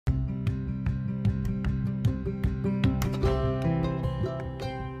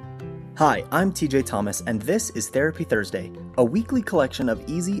Hi, I'm TJ Thomas, and this is Therapy Thursday, a weekly collection of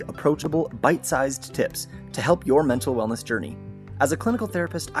easy, approachable, bite-sized tips to help your mental wellness journey. As a clinical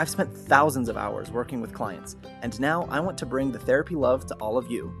therapist, I've spent thousands of hours working with clients, and now I want to bring the therapy love to all of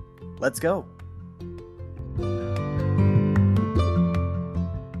you. Let's go!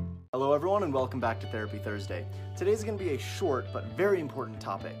 Hello everyone, and welcome back to Therapy Thursday. Today's going to be a short but very important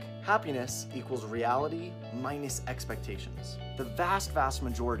topic. Happiness equals reality minus expectations. The vast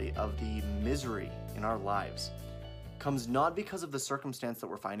majority of the misery in our lives comes not because of the circumstance that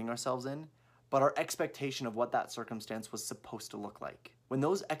we're finding ourselves in, but our expectation of what that circumstance was supposed to look like. When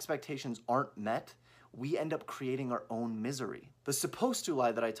those expectations aren't met, we end up creating our own misery. The supposed to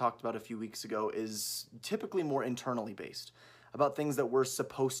lie that I talked about a few weeks ago is typically more internally based, about things that we're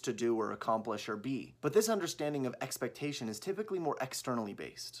supposed to do or accomplish or be. But this understanding of expectation is typically more externally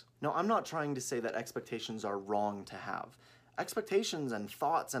based. Now, I'm not trying to say that expectations are wrong to have. Expectations and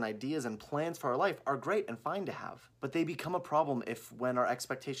thoughts and ideas and plans for our life are great and fine to have, but they become a problem if when our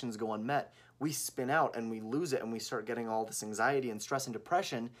expectations go unmet, we spin out and we lose it and we start getting all this anxiety and stress and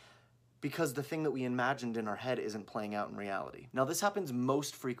depression because the thing that we imagined in our head isn't playing out in reality. Now, this happens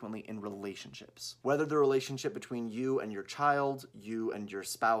most frequently in relationships. Whether the relationship between you and your child, you and your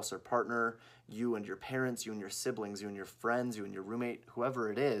spouse or partner, you and your parents, you and your siblings, you and your friends, you and your roommate,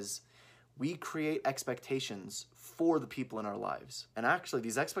 whoever it is, we create expectations for the people in our lives. And actually,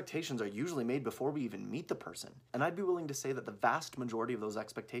 these expectations are usually made before we even meet the person. And I'd be willing to say that the vast majority of those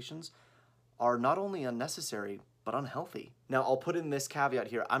expectations are not only unnecessary, but unhealthy. Now, I'll put in this caveat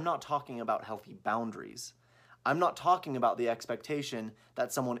here. I'm not talking about healthy boundaries. I'm not talking about the expectation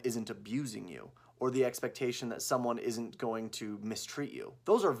that someone isn't abusing you or the expectation that someone isn't going to mistreat you.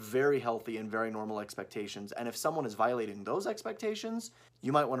 Those are very healthy and very normal expectations, and if someone is violating those expectations,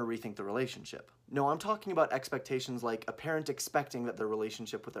 you might want to rethink the relationship. No, I'm talking about expectations like a parent expecting that their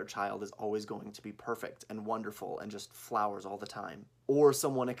relationship with their child is always going to be perfect and wonderful and just flowers all the time. Or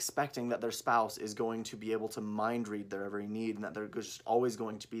someone expecting that their spouse is going to be able to mind read their every need and that they're just always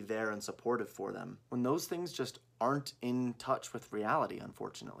going to be there and supportive for them. When those things just aren't in touch with reality,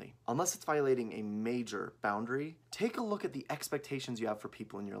 unfortunately. Unless it's violating a major boundary, take a look at the expectations you have for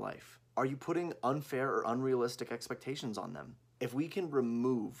people in your life. Are you putting unfair or unrealistic expectations on them? If we can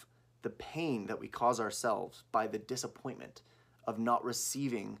remove the pain that we cause ourselves by the disappointment of not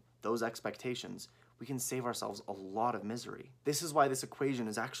receiving those expectations, we can save ourselves a lot of misery. This is why this equation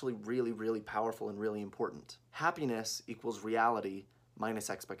is actually really powerful and really important. Happiness equals reality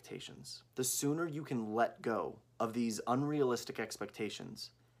minus expectations. The sooner you can let go of these unrealistic expectations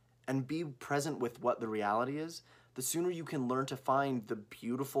and be present with what the reality is, the sooner you can learn to find the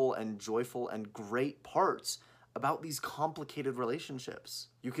beautiful and joyful and great parts about these complicated relationships.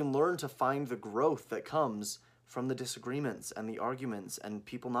 You can learn to find the growth that comes from the disagreements and the arguments and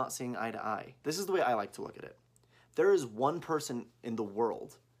people not seeing eye to eye. This is the way I like to look at it. There is one person in the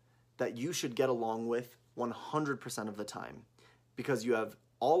world that you should get along with 100% of the time because you have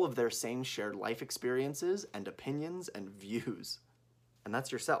all of their same shared life experiences and opinions and views. And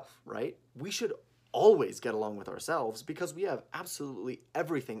that's yourself, right? We should always get along with ourselves because we have absolutely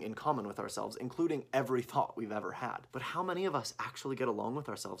everything in common with ourselves, including every thought we've ever had. But how many of us actually get along with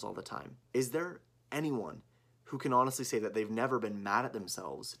ourselves all the time? Is there anyone who can honestly say that they've never been mad at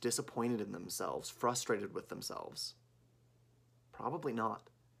themselves, disappointed in themselves, frustrated with themselves? Probably not.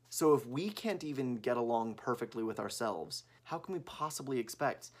 So if we can't even get along perfectly with ourselves, how can we possibly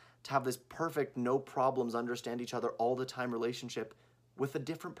expect to have this perfect, no problems, understand each other all the time relationship with a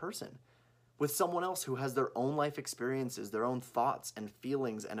different person? With someone else who has their own life experiences, their own thoughts and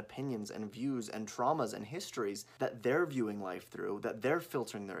feelings and opinions and views and traumas and histories that they're viewing life through, that they're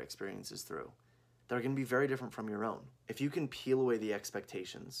filtering their experiences through. They're going to be very different from your own. If you can peel away the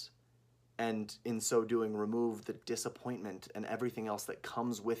expectations and in so doing remove the disappointment and everything else that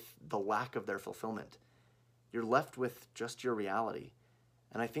comes with the lack of their fulfillment, you're left with just your reality.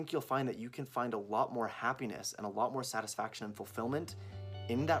 And I think you'll find that you can find a lot more happiness and a lot more satisfaction and fulfillment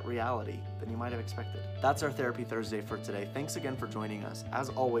in that reality than you might have expected. That's our Therapy Thursday for today. Thanks again for joining us. As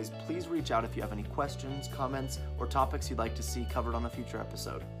always, please reach out if you have any questions, comments, or topics you'd like to see covered on a future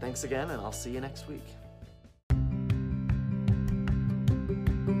episode. Thanks again, and I'll see you next week.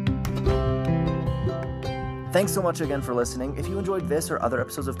 Thanks so much again for listening. If you enjoyed this or other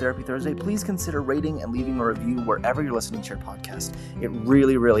episodes of Therapy Thursday, please consider rating and leaving a review wherever you're listening to your podcast. It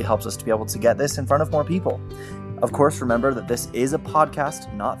really helps us to be able to get this in front of more people. Of course, remember that this is a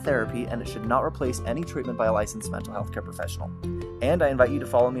podcast, not therapy, and it should not replace any treatment by a licensed mental health care professional. And I invite you to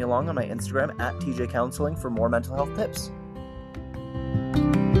follow me along on my Instagram @TJ Counseling for more mental health tips.